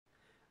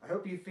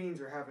hope you fiends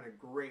are having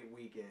a great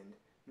weekend.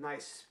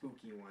 Nice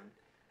spooky one.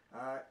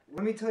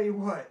 Let me tell you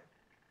what.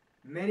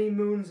 Many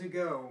moons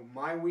ago,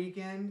 my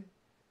weekend,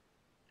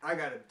 I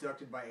got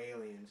abducted by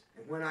aliens.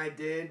 And when I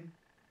did,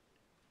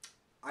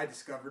 I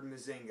discovered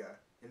Mazinga.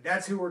 And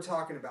that's who we're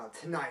talking about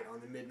tonight on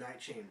the Midnight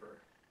Chamber.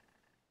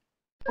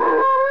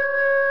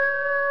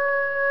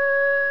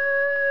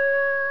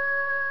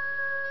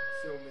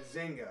 So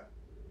Mazinga.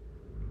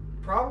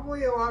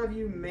 Probably a lot of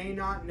you may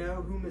not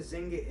know who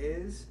Mazinga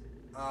is,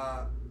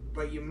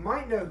 but you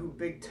might know who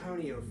Big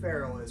Tony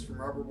O'Farrell is from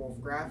Rubber Wolf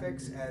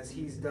Graphics, as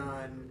he's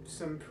done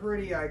some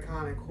pretty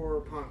iconic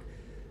horror punk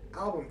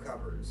album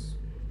covers.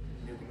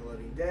 Nuking the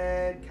Living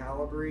Dead,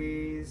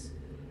 Calabrese,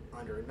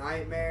 Under a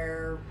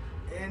Nightmare,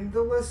 and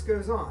the list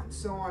goes on,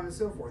 so on and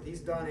so forth. He's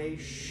done a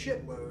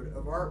shitload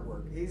of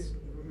artwork.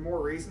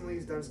 More recently,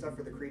 he's done stuff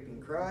for the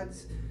Creeping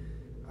Cruds.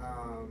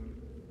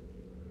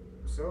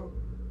 So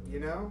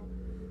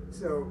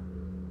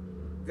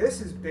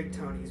this is Big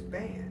Tony's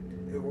band.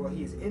 Well,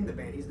 he's in the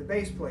band. He's the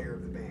bass player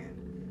of the band,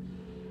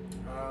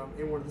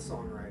 and one of the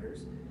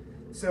songwriters.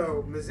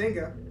 So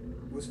Mazinga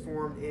was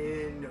formed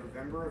in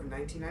November of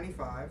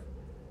 1995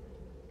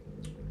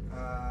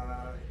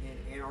 in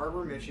Ann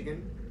Arbor,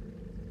 Michigan.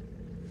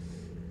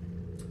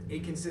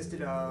 It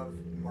consisted of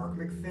Mark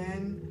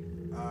McFinn,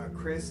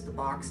 Chris the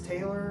Box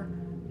Taylor,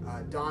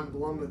 Don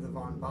Blum of the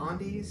Von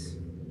Bondies,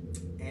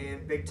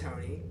 and Big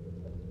Tony.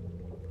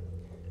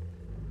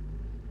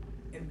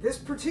 And this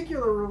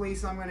particular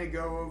release I'm going to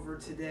go over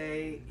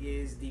today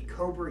is the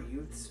Cobra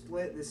Youth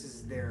Split. This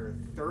is their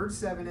third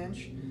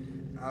 7-inch.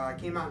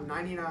 Came out in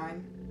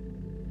 '99.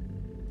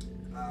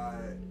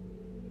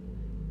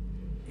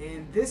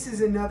 And this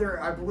is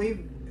another, I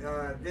believe,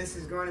 this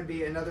is going to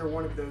be another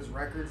one of those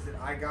records that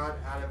I got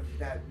out of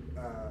that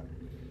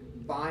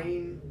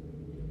buying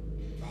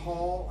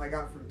haul I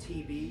got from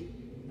TB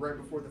right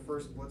before the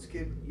first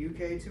Blitzkid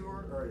UK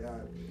tour,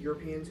 or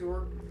European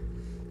tour.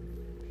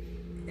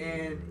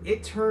 And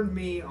it turned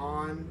me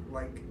on,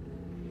 like,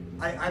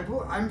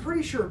 I'm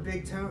pretty sure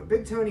Big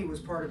Tony was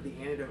part of the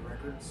Antidote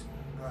Records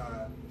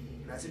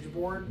message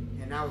board,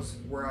 and that was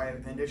where I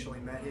initially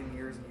met him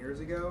years and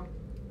years ago.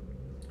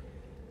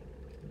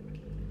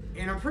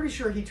 And I'm pretty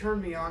sure he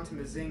turned me on to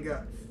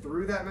Mazinga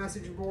through that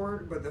message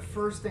board, but the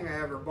first thing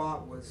I ever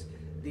bought was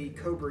the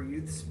Cobra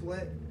Youth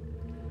Split.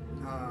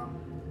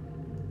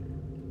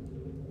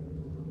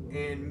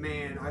 And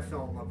man, I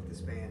fell in love with this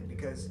band,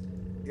 because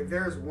if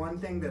there's one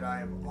thing that I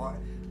am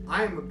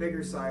a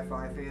bigger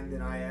sci-fi fan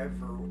than I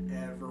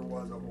ever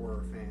was a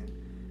horror fan.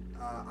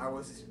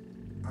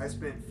 I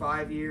spent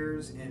 5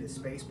 years in a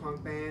space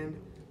punk band,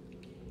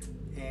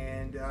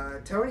 and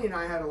Tony and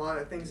I had a lot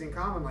of things in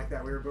common like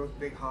that. We were both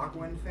big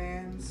Hawkwind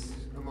fans,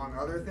 among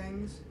other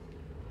things.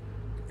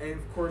 And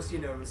of course, you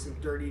know, some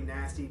dirty,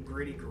 nasty,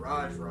 gritty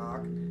garage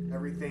rock.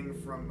 Everything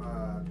from,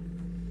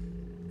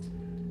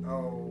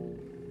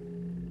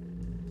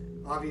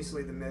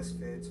 obviously the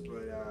Misfits,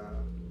 but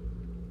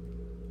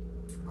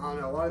I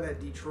don't know, a lot of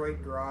that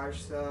Detroit garage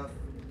stuff,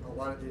 a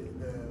lot of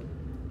the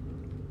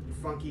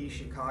funky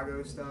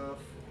Chicago stuff,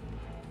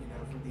 you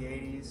know, from the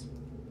 80s.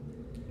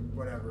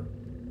 Whatever.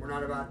 We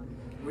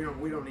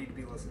don't need to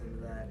be listening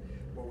to that.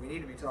 What we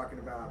need to be talking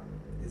about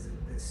is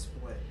this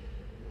split.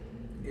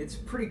 It's a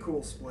pretty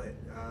cool split,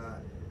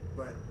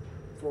 but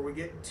before we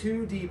get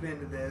too deep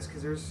into this,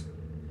 because there's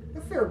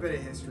a fair bit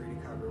of history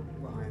to cover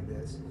behind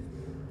this,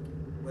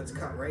 let's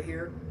cut right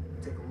here,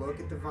 take a look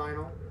at the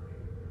vinyl,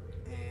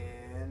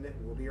 and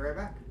we'll be right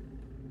back.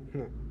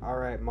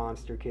 Alright,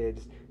 Monster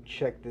Kids,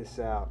 check this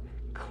out.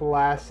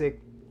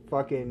 Classic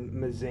fucking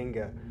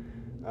Mazinga.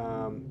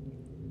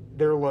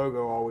 Their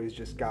logo always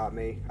just got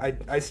me.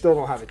 I still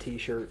don't have a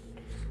t-shirt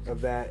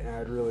of that, and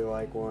I'd really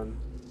like one.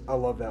 I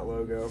love that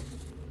logo.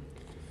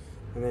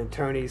 And then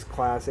Tony's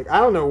classic. I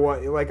don't know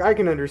what, like, I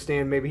can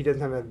understand maybe he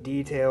doesn't have enough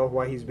detail,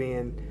 why he's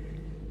being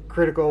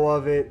critical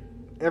of it.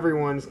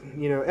 Everyone's,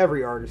 you know,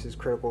 every artist is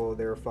critical of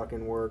their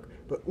fucking work.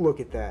 But look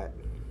at that.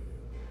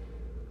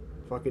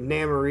 Fucking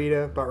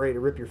Namorita, about ready to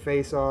rip your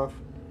face off.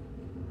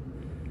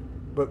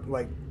 But,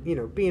 like, you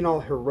know, being all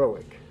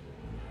heroic.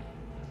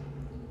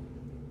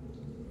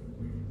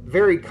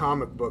 Very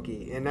comic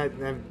booky, and that's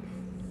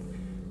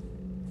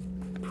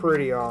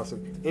pretty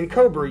awesome. In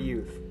Cobra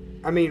Youth,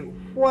 I mean,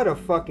 what a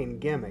fucking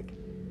gimmick.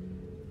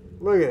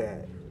 Look at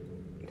that.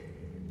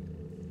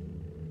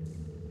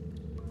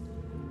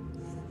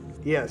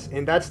 Yes,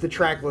 and that's the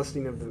track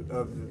listing of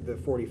the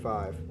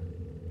 45.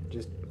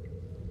 Just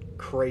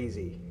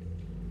crazy.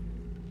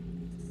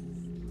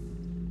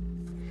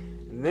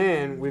 And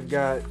then we've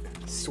got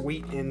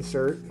sweet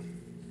insert.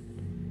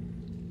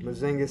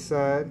 Mazinga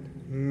side,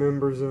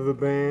 members of the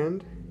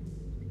band.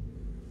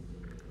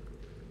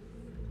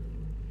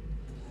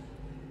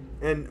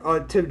 And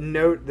to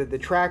note that the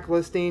track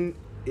listing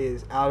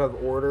is out of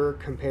order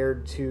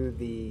compared to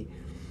the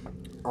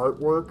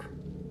artwork.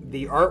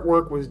 The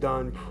artwork was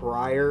done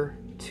prior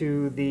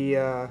to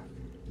the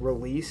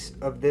release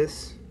of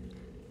this.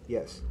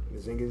 Yes,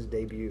 Mazinga's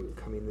debut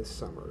coming this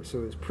summer. So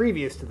it was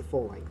previous to the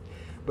full length.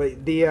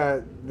 But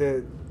the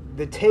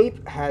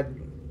tape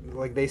had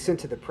like they sent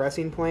to the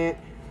pressing plant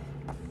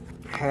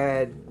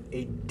had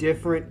a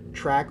different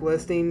track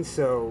listing,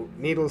 so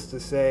needless to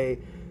say,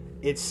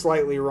 it's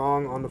slightly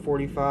wrong on the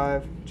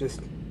 45.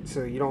 Just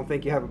so you don't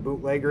think you have a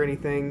bootleg or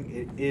anything,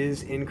 it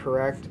is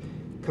incorrect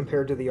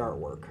compared to the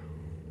artwork.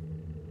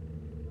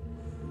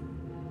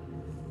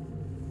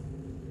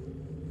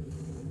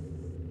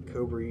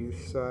 Cobra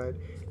Youth side.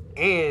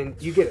 And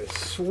you get a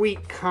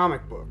sweet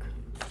comic book.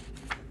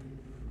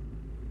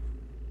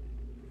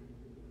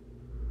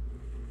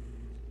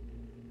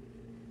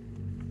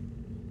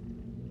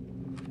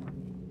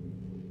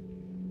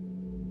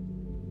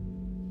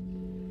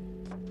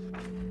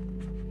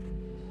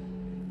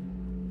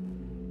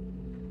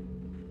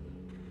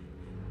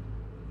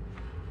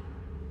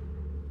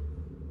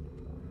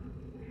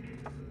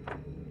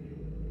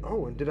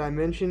 Oh, and did I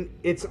mention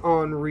it's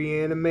on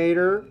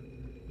Reanimator?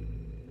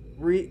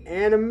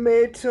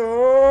 Reanimator!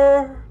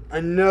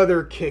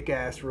 Another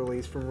kick-ass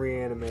release from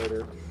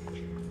Reanimator.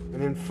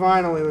 And then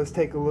finally, let's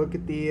take a look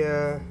at the,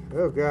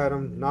 oh god,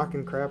 I'm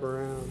knocking crap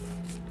around.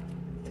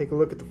 Take a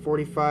look at the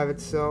 45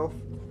 itself.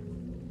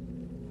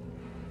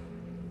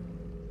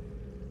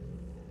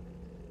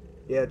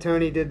 Yeah,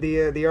 Tony did the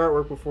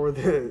artwork before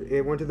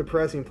it went to the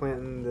pressing plant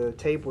and the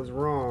tape was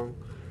wrong.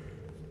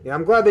 Yeah,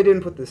 I'm glad they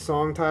didn't put the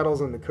song titles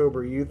on the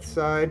Cobra Youth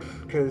side,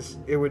 because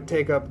it would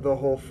take up the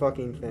whole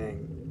fucking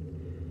thing.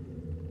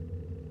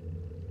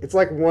 It's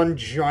like one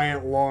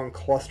giant long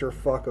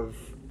clusterfuck of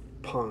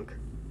punk.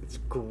 It's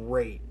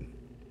great.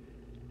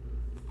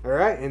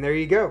 Alright, and there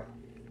you go.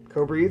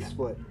 Cobra Youth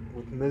split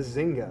with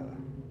Mazinga.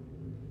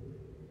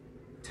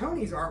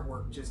 Tony's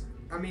artwork just,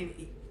 I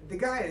mean, the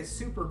guy is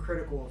super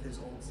critical of his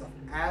old stuff,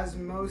 as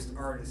most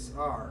artists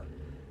are.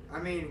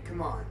 I mean,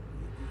 come on.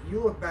 You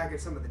look back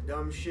at some of the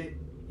dumb shit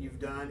you've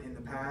done in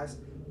the past,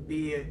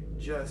 be it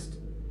just,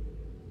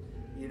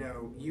 you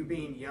know, you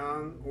being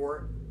young,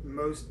 or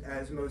most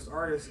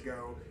artists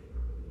go,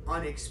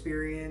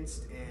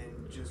 unexperienced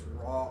and just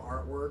raw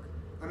artwork.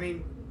 I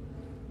mean,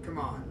 come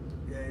on.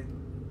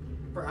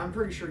 I'm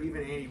pretty sure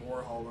even Andy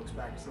Warhol looks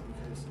back at some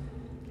of his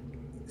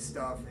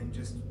stuff and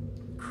just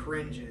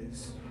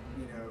cringes,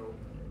 you know,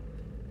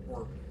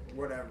 or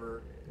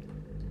whatever.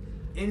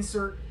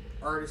 Insert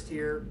artist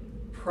here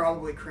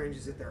probably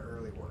cringes at their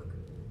early work.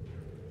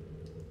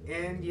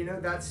 And, you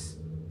know, that's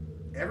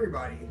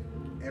everybody.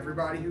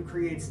 Everybody who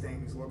creates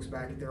things looks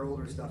back at their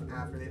older stuff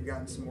after they've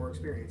gotten some more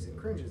experience and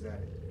cringes at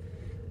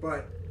it.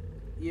 But,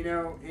 you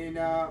know, in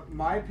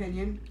my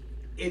opinion,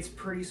 it's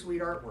pretty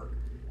sweet artwork.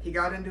 He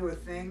got into a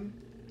thing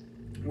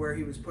where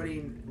he was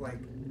putting, like,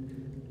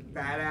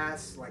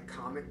 badass, like,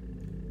 comic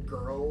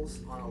girls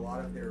on a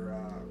lot of their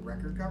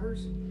record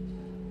covers,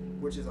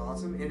 which is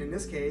awesome. And in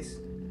this case,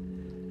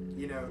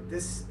 you know,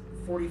 this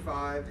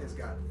 45 has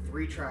got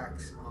 3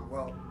 tracks on,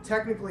 well,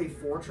 technically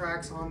 4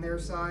 tracks on their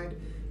side.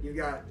 You've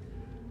got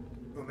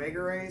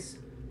Omega Race,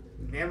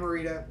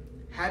 Namorita,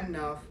 Had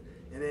Enough,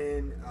 and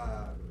then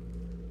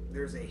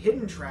there's a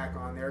hidden track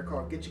on there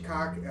called Get Your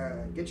Cock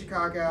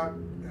Out,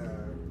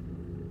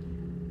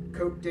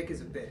 Coke Dick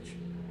is a Bitch.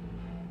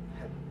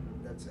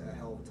 That's a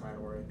hell of a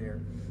title right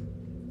there.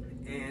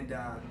 And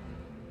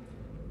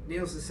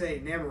needless to say,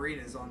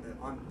 Namorita is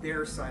on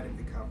their side of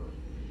the cover.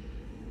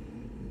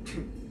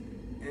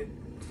 And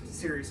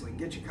seriously,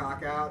 Get Your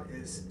Cock Out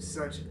is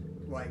such,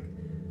 like,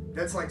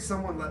 that's like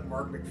someone let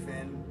Mark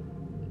McFinn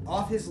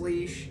off his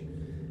leash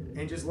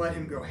and just let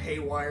him go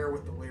haywire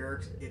with the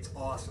lyrics. It's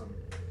awesome.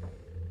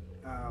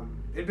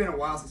 It'd been a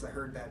while since I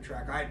heard that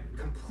track. I had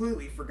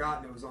completely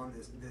forgotten it was on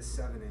this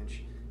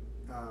 7-inch.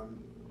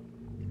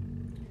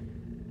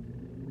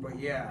 But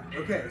yeah,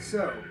 okay,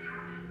 so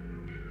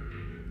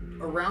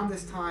around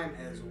this time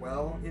as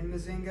well in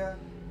Mazinga,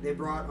 they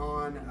brought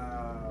on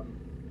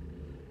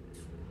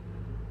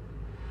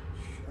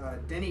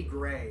Denny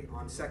Gray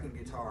on second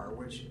guitar,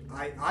 which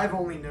I've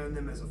only known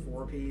them as a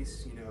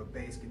 4-piece, you know,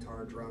 bass,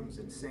 guitar, drums,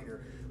 and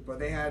singer. But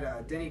they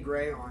had Denny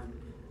Gray on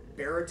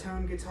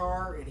baritone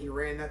guitar, and he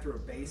ran that through a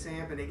bass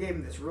amp, and they gave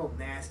him this real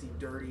nasty,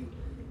 dirty,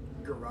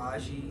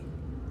 garagey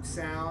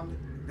sound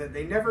that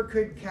they never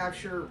could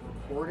capture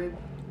recorded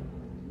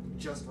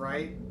just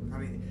right. I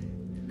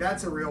mean,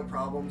 that's a real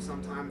problem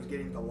sometimes,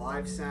 getting the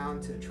live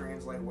sound to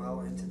translate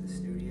well into the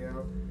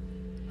studio.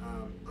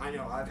 I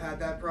know I've had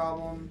that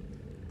problem.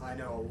 I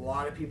know a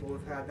lot of people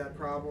have had that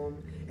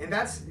problem. And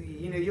that's,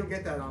 you know, you'll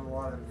get that on a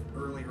lot of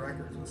early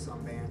records with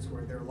some bands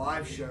where their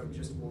live show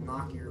just will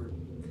knock you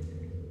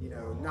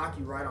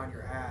right on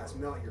your ass,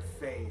 melt your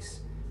face.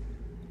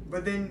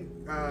 But then,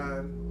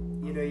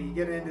 you know, you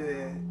get into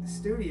the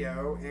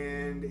studio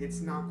and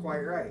it's not quite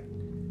right.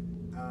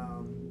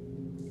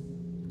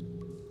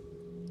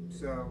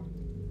 So,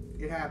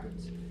 it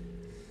happens.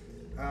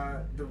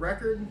 The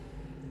record,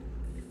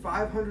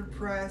 500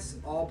 press,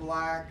 all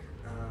black,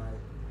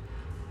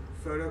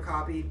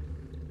 photocopied,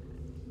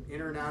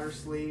 inner and outer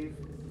sleeve.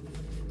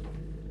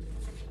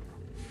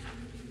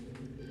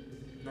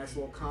 Nice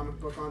little comic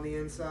book on the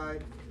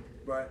inside.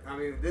 But, I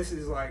mean, this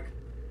is like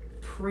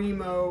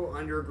primo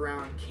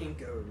underground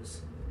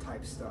Kinko's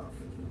type stuff.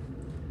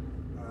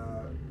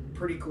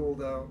 Pretty cool,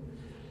 though.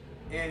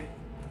 And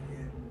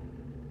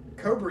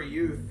Cobra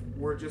Youth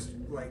were just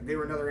like, they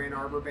were another Ann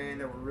Arbor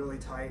band that were really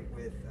tight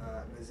with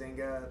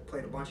Mazinga,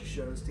 played a bunch of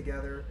shows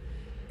together.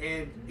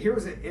 And here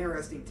was an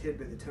interesting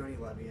tidbit that Tony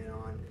let me in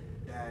on,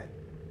 that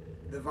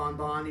the Von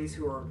Bondies,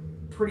 who are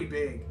pretty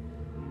big,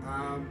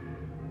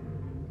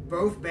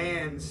 both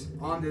bands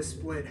on this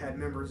split had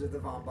members of the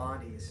Von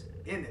Bondies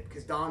in it,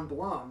 because Don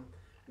Blum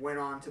went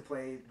on to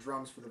play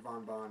drums for the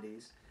Von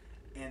Bondies.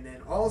 And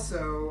then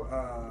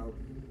also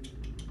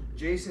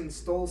Jason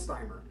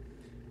Stolzheimer,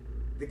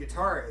 the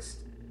guitarist,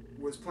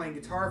 was playing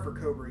guitar for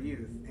Cobra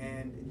Youth.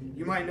 And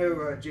you might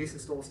know Jason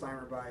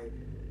Stolzheimer by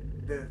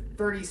the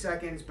 30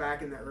 seconds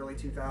back in the early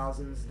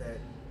 2000s that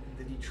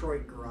the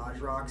Detroit garage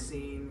rock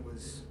scene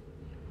was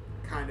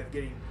kind of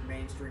getting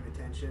mainstream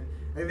attention.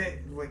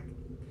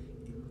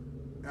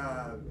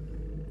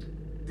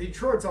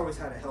 Detroit's always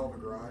had a hell of a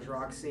garage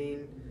rock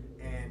scene,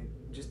 and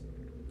just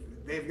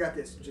they've got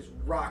this just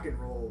rock and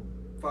roll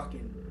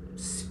fucking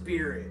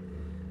spirit.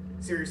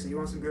 Seriously, you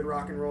want some good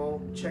rock and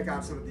roll? Check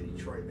out some of the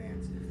Detroit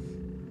bands.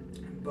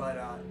 But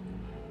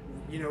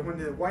you know, when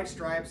the White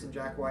Stripes and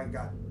Jack White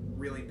got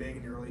really big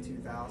in the early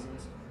 2000s,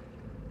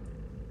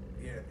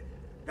 yeah,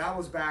 that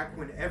was back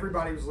when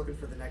everybody was looking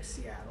for the next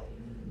Seattle.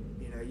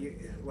 You know,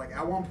 like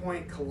at one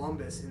point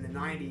Columbus in the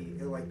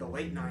like the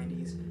late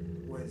 90s,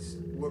 was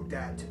looked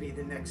at to be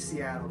the next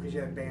Seattle, because you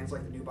had bands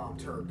like the New Bomb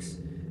Turks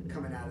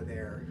coming out of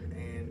there,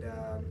 and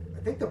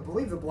I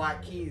believe the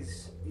Black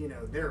Keys, you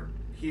know, they're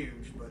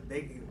huge, but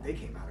they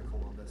came out of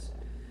Columbus.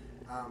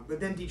 But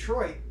then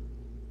Detroit,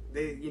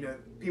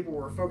 people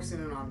were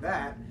focusing in on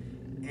that,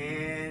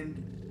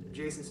 and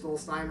Jason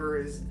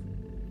Stolzheimer is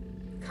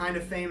kind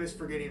of famous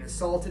for getting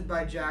assaulted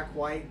by Jack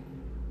White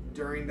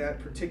during that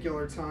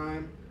particular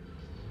time.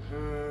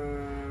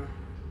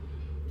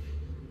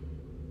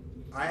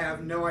 I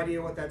have no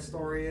idea what that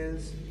story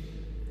is.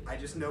 I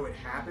just know it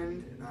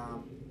happened.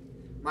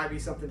 Might be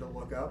something to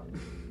look up.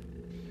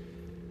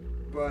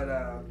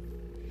 But,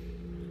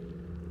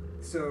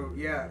 so,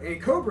 yeah. And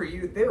Cobra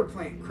Youth, they were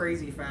playing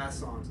crazy fast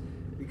songs.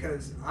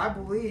 Because I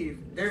believe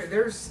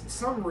there's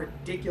some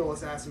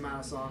ridiculous ass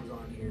amount of songs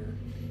on here.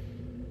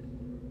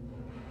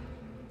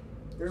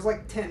 There's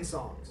like 10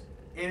 songs.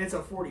 And it's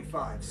a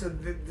 45. So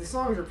the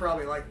songs are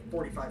probably like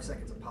 45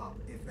 seconds a pop,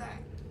 if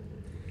that.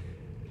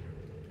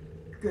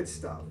 Good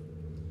stuff.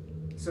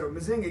 So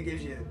Mazinga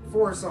gives you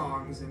 4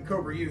 songs, and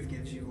Cobra Youth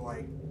gives you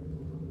like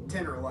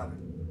 10 or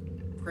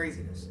 11.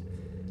 Craziness.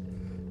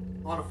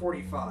 On a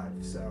 45.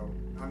 So,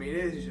 I mean,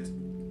 it is just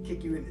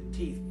kick you in the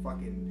teeth,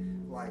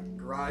 fucking like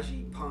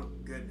garagey punk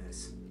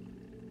goodness.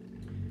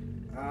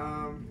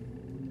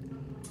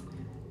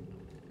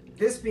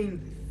 This being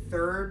the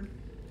third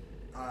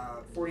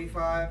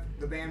 45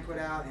 the band put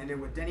out, and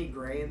then with Denny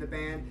Gray in the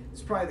band,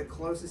 it's probably the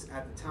closest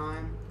at the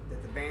time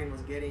that the band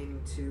was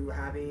getting to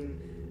having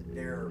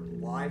their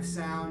live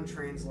sound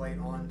translate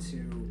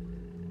onto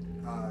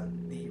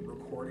the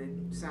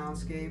recorded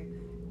soundscape.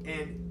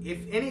 And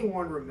if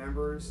anyone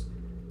remembers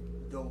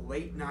the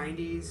late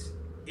 90s,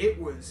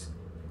 it was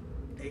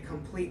a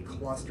complete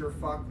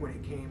clusterfuck when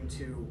it came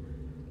to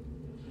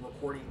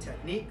recording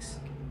techniques,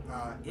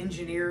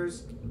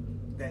 engineers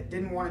that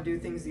didn't want to do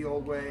things the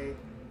old way.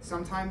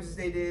 Sometimes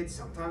they did,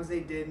 sometimes they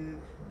didn't.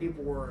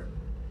 People were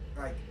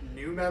like,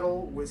 nu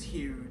metal was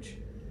huge,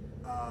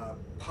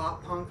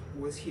 pop punk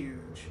was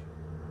huge,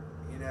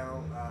 you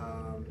know,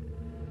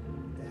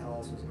 what the hell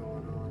else was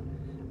going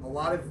on? A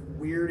lot of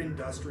weird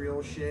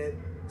industrial shit.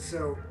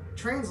 So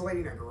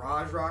translating a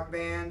garage rock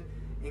band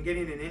and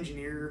getting an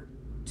engineer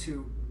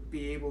to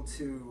be able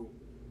to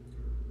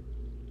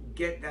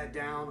get that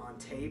down on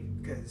tape,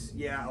 because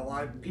yeah, a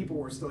lot of people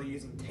were still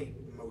using tape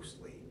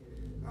mostly.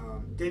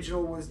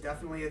 Digital was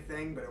definitely a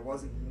thing, but it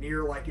wasn't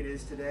near like it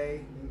is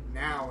today.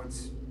 Now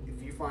it's,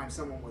 if you find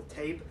someone with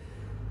tape,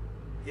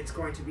 it's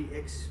going to be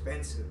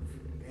expensive,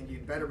 and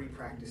you'd better be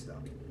practiced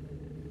up.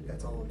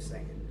 That's all I'm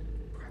saying.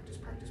 Practice,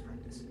 practice,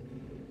 practice.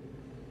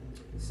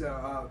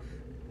 So,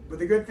 but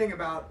the good thing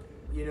about,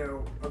 you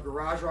know, a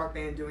garage rock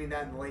band doing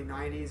that in the late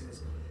 90s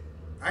is,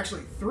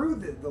 actually through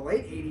the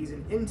late 80s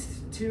and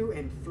into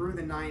and through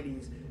the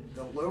 90s,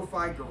 the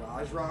lo-fi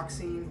garage rock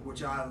scene,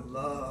 which I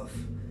love.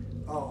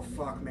 Oh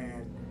fuck,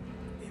 man,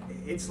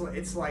 it's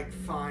like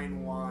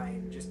fine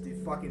wine. Just the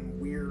fucking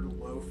weird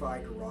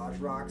lo-fi garage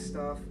rock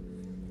stuff,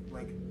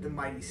 like the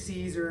Mighty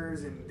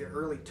Caesars and the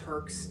early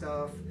Turks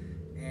stuff,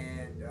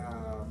 and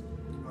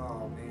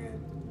oh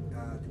man,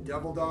 the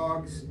Devil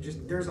Dogs.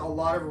 Just, there's a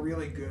lot of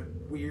really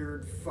good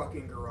weird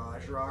fucking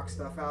garage rock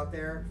stuff out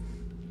there.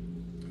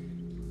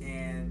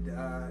 And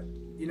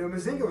you know,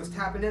 Mazinga was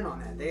tapping in on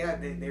that.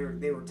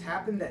 They were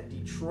tapping that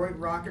Detroit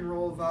rock and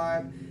roll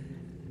vibe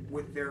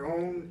with their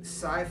own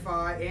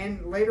sci-fi,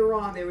 and later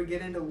on they would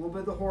get into a little bit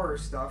of the horror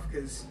stuff,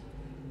 because,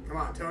 come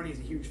on, Tony's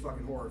a huge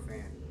fucking horror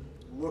fan.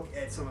 Look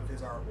at some of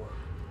his artwork.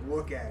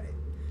 Look at it.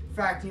 In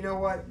fact, you know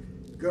what?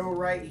 Go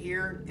right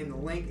here in the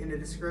link in the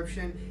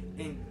description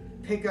and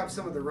pick up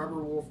some of the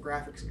Rubber Wolf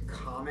Graphics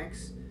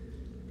comics.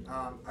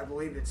 I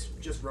believe it's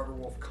just Rubber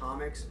Wolf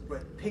Comics,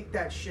 but pick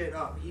that shit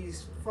up.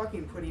 He's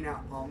fucking putting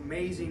out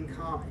amazing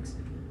comics.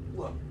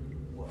 Look.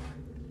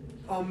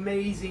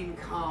 Amazing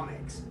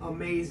comics.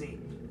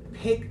 Amazing.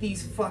 Pick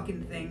these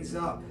fucking things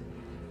up.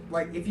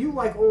 Like, if you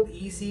like old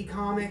EC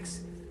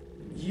comics,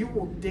 you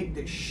will dig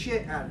the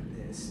shit out of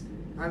this.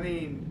 I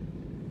mean,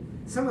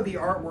 some of the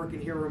artwork in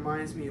here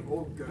reminds me of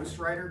old Ghost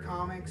Rider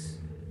comics,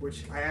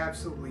 which I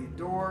absolutely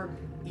adore.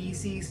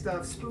 EC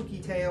stuff, Spooky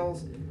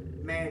Tales.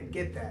 Man,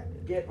 get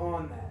that. Get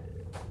on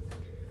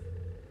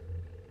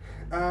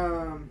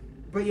that.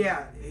 But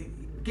yeah,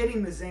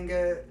 getting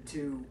Mazinga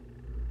to...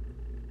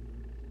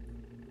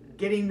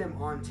 Getting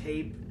them on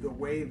tape the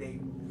way they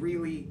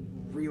really,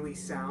 really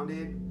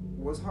sounded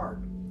was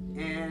hard.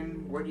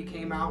 And what you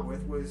came out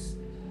with was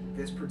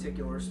this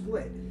particular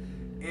split.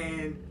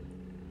 And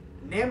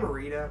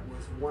Namorita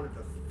was one of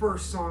the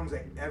first songs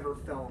I ever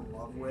fell in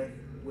love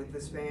with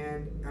this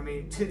band. I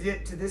mean, to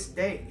this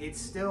day,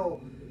 it's still...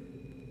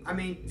 I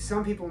mean,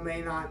 some people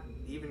may not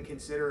even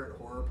consider it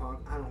horror punk.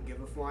 I don't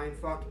give a flying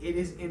fuck. It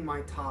is in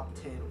my top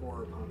 10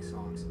 horror punk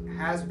songs.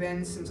 Has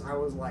been since I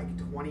was like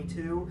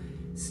 22.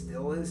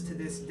 Still is to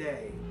this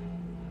day.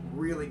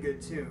 Really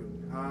good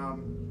tune.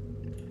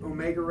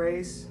 Omega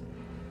Race,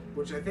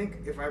 which I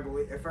think, if I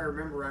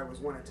remember right, was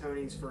one of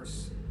Tony's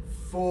first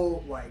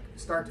full, like,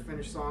 start to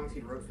finish songs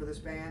he wrote for this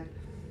band.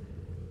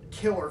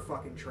 Killer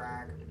fucking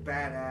track.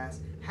 Badass.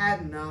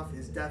 Had Enough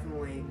is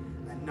definitely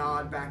a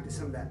nod back to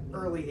some of that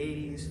early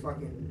 80s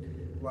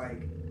fucking,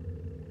 like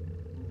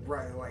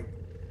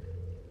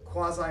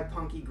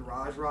quasi-punky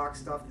garage rock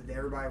stuff that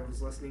everybody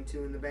was listening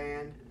to in the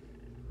band.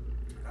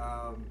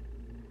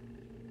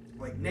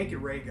 Like Naked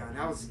Ray Gun,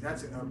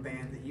 that's a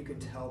band that you can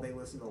tell they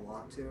listened a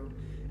lot to.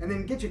 And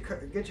then Get Your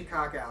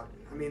Cock Out.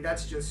 I mean,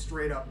 that's just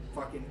straight up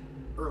fucking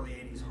early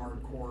 80s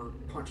hardcore,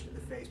 punch to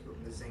the face, but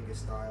Mazinga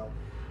style.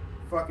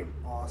 Fucking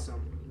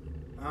awesome.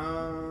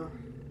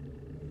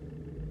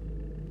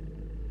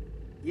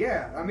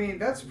 Yeah, I mean,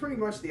 that's pretty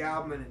much the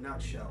album in a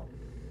nutshell.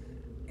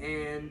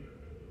 And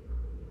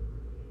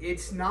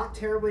it's not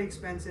terribly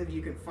expensive.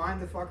 You can find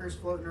the fuckers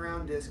floating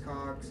around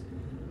Discogs.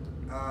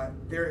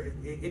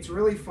 It's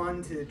really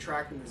fun to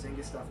track the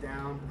Mazinga stuff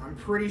down. I'm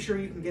pretty sure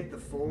you can get the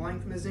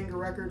full-length Mazinga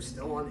record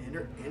still on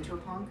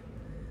Interpunk.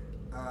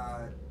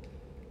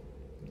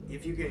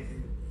 If you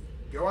can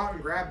go out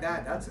and grab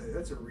that,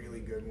 that's a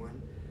really good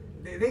one.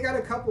 They got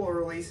a couple of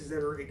releases that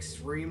are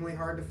extremely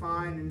hard to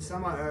find, and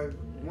some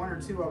one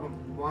or two of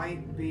them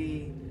might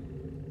be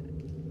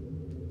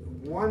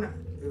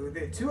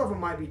two of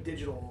them might be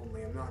digital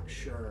only. I'm not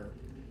sure,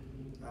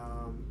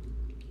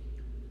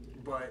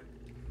 but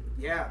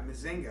yeah,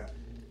 Mazinga,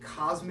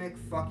 cosmic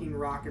fucking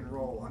rock and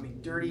roll. I mean,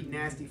 dirty,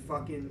 nasty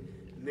fucking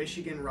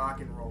Michigan rock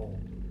and roll.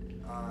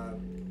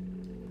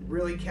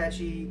 Really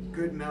catchy,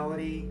 good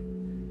melody,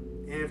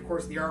 and of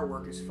course the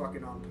artwork is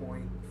fucking on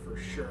point for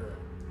sure.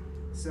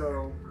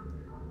 So,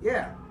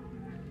 yeah.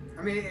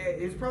 I mean,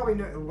 it's probably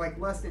like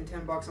less than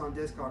 $10 on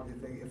Discogs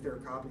if there are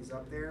copies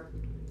up there.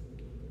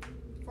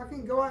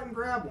 Fucking go out and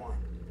grab one.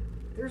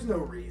 There's no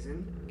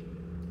reason.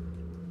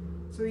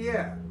 So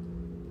yeah.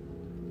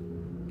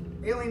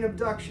 Alien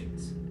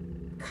Abductions.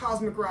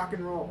 Cosmic rock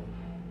and roll.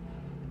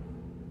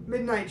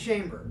 Midnight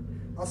Chamber.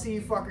 I'll see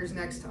you fuckers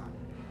next time.